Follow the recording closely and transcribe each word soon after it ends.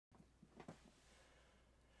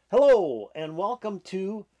Hello and welcome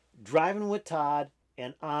to Driving with Todd,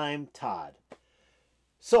 and I'm Todd.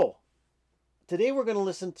 So today we're going to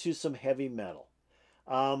listen to some heavy metal.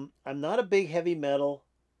 I'm not a big heavy metal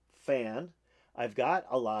fan. I've got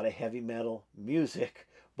a lot of heavy metal music,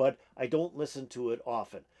 but I don't listen to it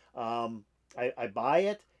often. I buy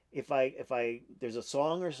it if there's a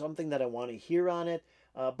song or something that I want to hear on it,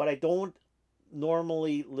 but I don't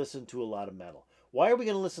normally listen to a lot of metal. Why are we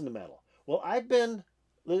going to listen to metal? Well, I've been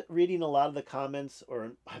reading a lot of the comments,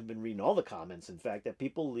 or I've been reading all the comments, in fact, that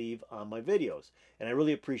people leave on my videos, and I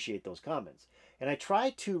really appreciate those comments. And I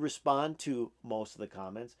try to respond to most of the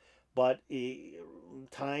comments, but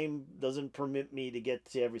time doesn't permit me to get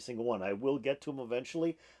to every single one. I will get to them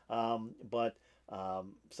eventually, but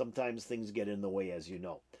sometimes things get in the way, as you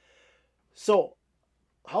know. So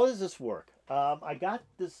how does this work? I got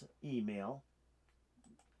this email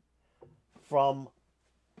from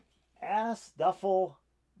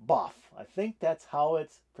Buff. I think that's how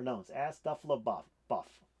it's pronounced. Buff.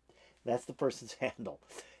 That's the person's handle.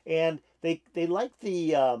 And they liked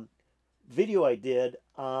the video I did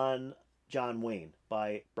on John Wayne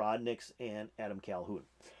by Brodnix and Adam Calhoun.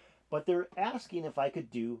 But they're asking if I could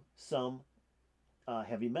do some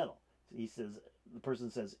heavy metal. The person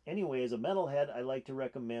says, anyway, as a metalhead, I like to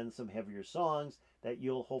recommend some heavier songs that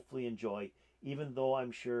you'll hopefully enjoy, even though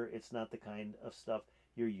I'm sure it's not the kind of stuff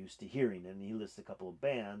you're used to hearing. And he lists a couple of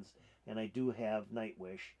bands, and I do have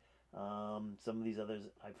Nightwish. Some of these others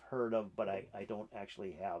I've heard of, but I don't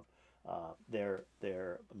actually have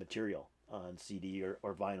their material on CD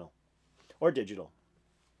or vinyl or digital.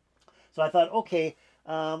 So I thought, okay,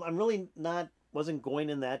 I'm really wasn't going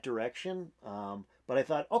in that direction, but I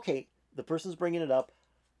thought, okay, the person's bringing it up.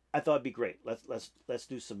 I thought it'd be great. Let's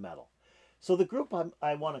do some metal. So the group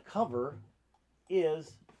I want to cover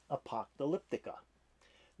is Apocalyptica.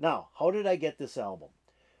 Now, how did I get this album?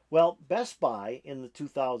 Well, Best Buy in the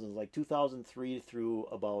 2000s, like 2003 through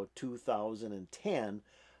about 2010,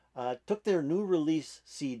 took their new release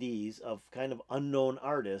CDs of kind of unknown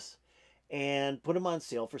artists and put them on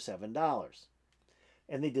sale for $7.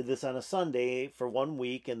 And they did this on a Sunday for 1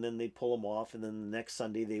 week, and then they'd pull them off, and then the next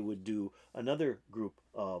Sunday they would do another group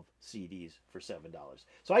of CDs for $7.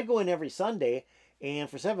 So I'd go in every Sunday, and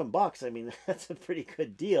for $7, I mean, that's a pretty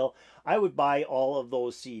good deal. I would buy all of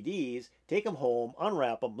those CDs, take them home,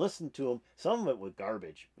 unwrap them, listen to them. Some of it was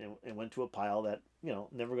garbage and went to a pile that,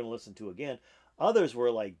 never going to listen to again. Others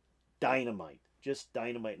were like dynamite, just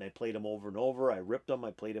dynamite, and I played them over and over. I ripped them,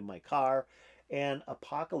 I played in my car. And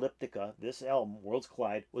Apocalyptica, this album, Worlds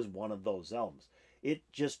Collide, was one of those albums. It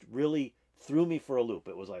just really threw me for a loop.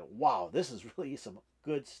 It was like, wow, this is really some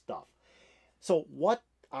good stuff. So what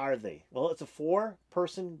are they? Well, it's a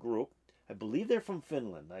 4-person group. I believe they're from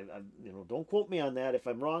Finland. Don't quote me on that. If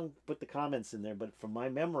I'm wrong, put the comments in there. But from my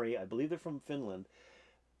memory, I believe they're from Finland.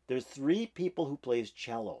 There's 3 people who plays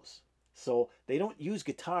cellos. So they don't use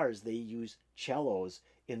guitars. They use cellos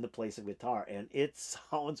in the place of guitar. And it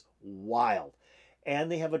sounds wild. And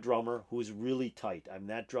they have a drummer who's really tight. I mean,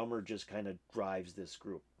 that drummer just kind of drives this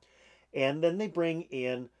group. And then they bring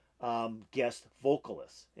in guest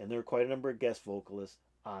vocalists. And there are quite a number of guest vocalists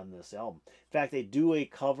on this album. In fact, they do a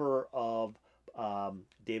cover of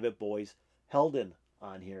David Bowie's Helden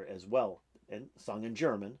on here as well, and sung in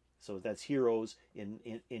German. So that's Heroes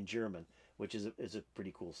in German, which is a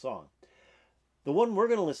pretty cool song. The one we're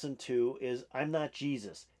going to listen to is I'm Not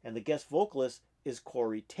Jesus, and the guest vocalist is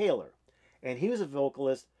Corey Taylor. And he was a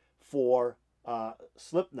vocalist for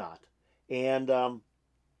Slipknot. And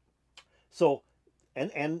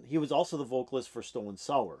and he was also the vocalist for Stone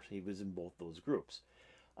Sour. He was in both those groups.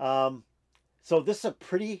 So this is a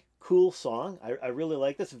pretty cool song. I really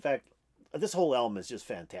like this. In fact, this whole album is just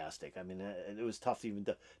fantastic. I mean, it was tough even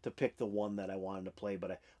to pick the one that I wanted to play,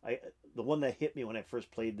 but the one that hit me when I first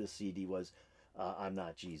played this CD was I'm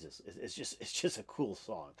Not Jesus. It's just a cool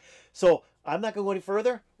song. So I'm not going to go any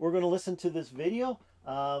further. We're going to listen to this video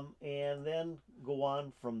and then go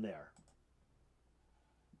on from there.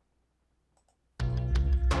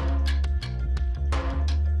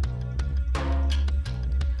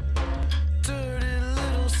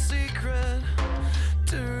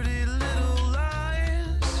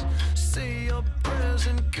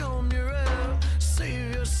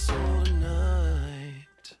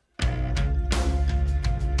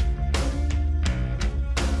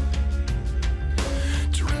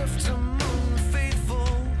 Drift among the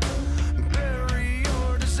faithful, bury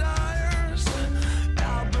your desire.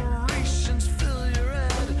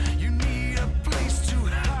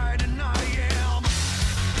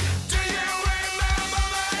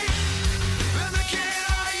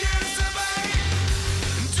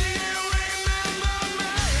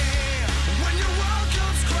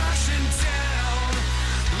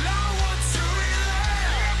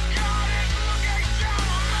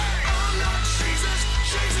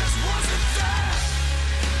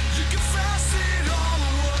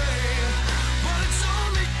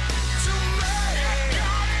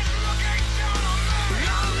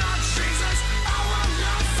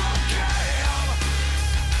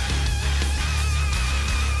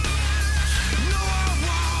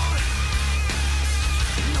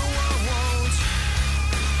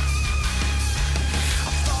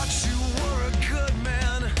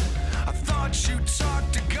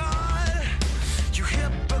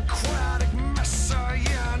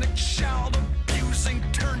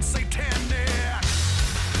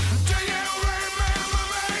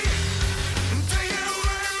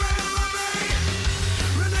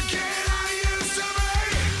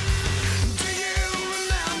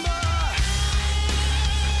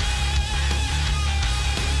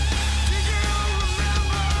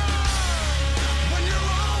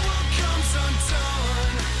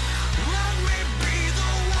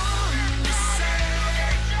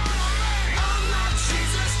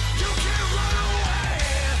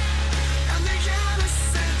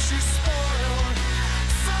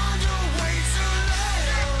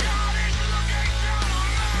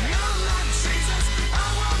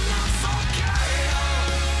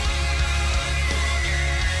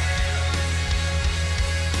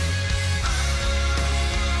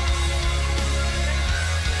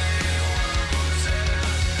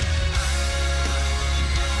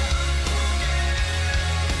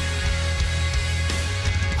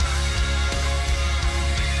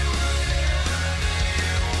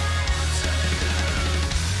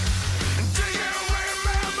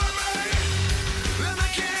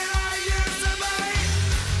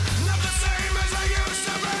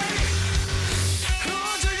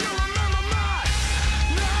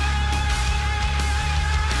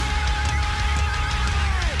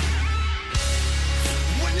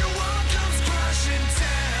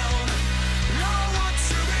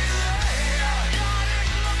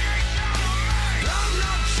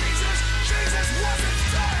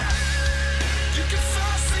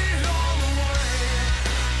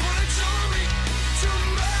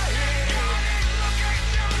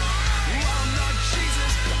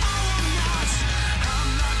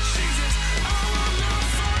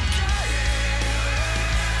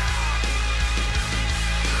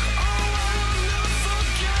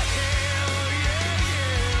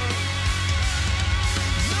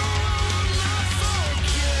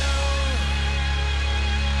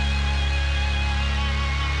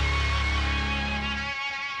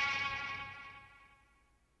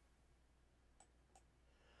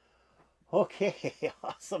 Okay,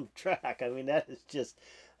 awesome track. I mean, that is just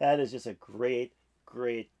a great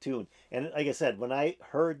tune. And like I said, when I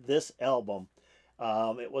heard this album,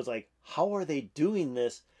 it was like, how are they doing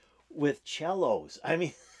this with cellos? I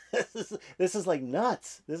mean, this is like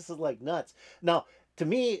nuts. This is like nuts. Now, to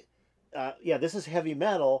me, yeah, this is heavy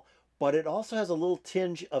metal, but it also has a little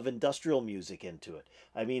tinge of industrial music into it.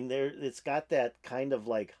 I mean, it's got that kind of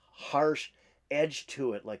like harsh edge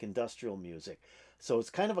to it, like industrial music. So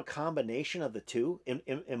it's kind of a combination of the two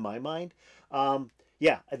in my mind.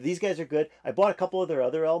 Yeah, these guys are good. I bought a couple of their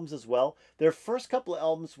other albums as well. Their first couple of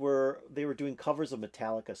albums they were doing covers of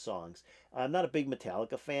Metallica songs. I'm not a big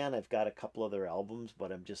Metallica fan. I've got a couple of their albums,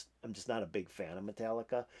 but I'm just not a big fan of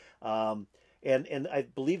Metallica. Um, and I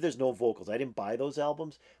believe there's no vocals. I didn't buy those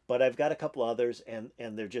albums, but I've got a couple others, and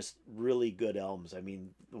they're just really good albums. I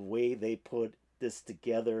mean, the way they put this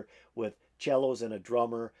together with cellos and a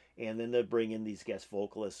drummer, and then they bring in these guest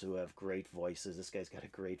vocalists who have great voices. This guy's got a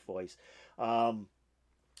great voice.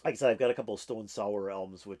 Like I said, I've got a couple of Stone Sour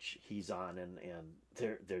albums which he's on, and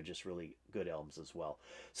they're just really good albums as well.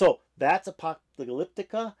 So that's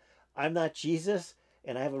Apocalyptica. I'm not Jesus,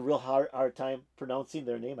 and I have a real hard time pronouncing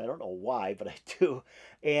their name. I don't know why, but I do.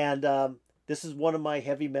 And this is one of my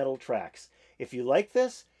heavy metal tracks. If you like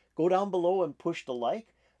this, go down below and push the like.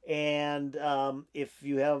 And if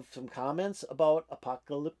you have some comments about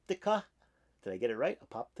Apocalyptica, did I get it right?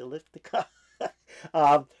 Apocalyptica.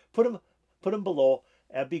 Put them below.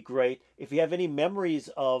 That'd be great. If you have any memories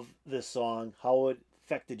of this song, how it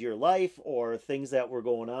affected your life, or things that were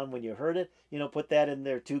going on when you heard it, put that in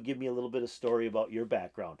there too. Give me a little bit of story about your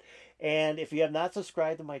background. And if you have not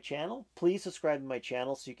subscribed to my channel, please subscribe to my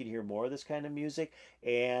channel so you can hear more of this kind of music,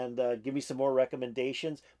 and give me some more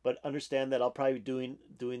recommendations. But understand that I'll probably be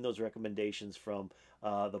doing those recommendations from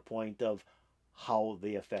the point of how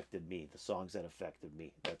they affected me, the songs that affected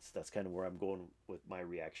me. That's kind of where I'm going with my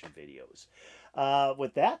reaction videos.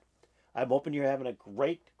 With that, I'm hoping you're having a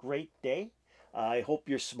great day. I hope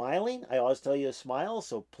you're smiling. I always tell you to smile,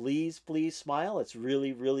 so please smile. It's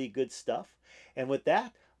really good stuff. And with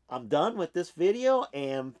that, I'm done with this video,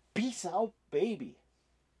 and peace out, baby.